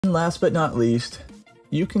And last but not least,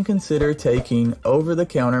 you can consider taking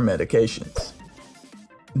over-the-counter medications.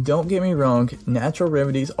 Don't get me wrong, natural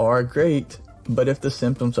remedies are great, but if the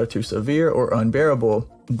symptoms are too severe or unbearable,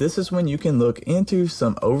 this is when you can look into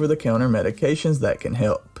some over-the-counter medications that can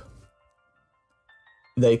help.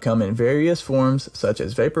 They come in various forms such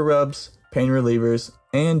as vapor rubs, pain relievers,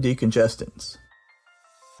 and decongestants.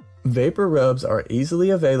 Vapor rubs are easily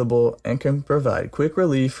available and can provide quick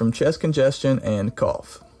relief from chest congestion and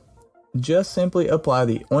cough. Just simply apply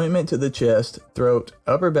the ointment to the chest, throat,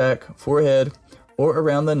 upper back, forehead, or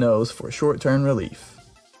around the nose for short-term relief.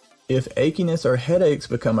 If achiness or headaches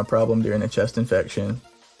become a problem during a chest infection,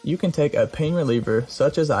 you can take a pain reliever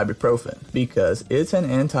such as ibuprofen because it's an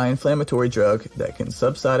anti-inflammatory drug that can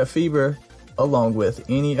subside a fever along with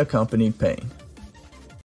any accompanied pain.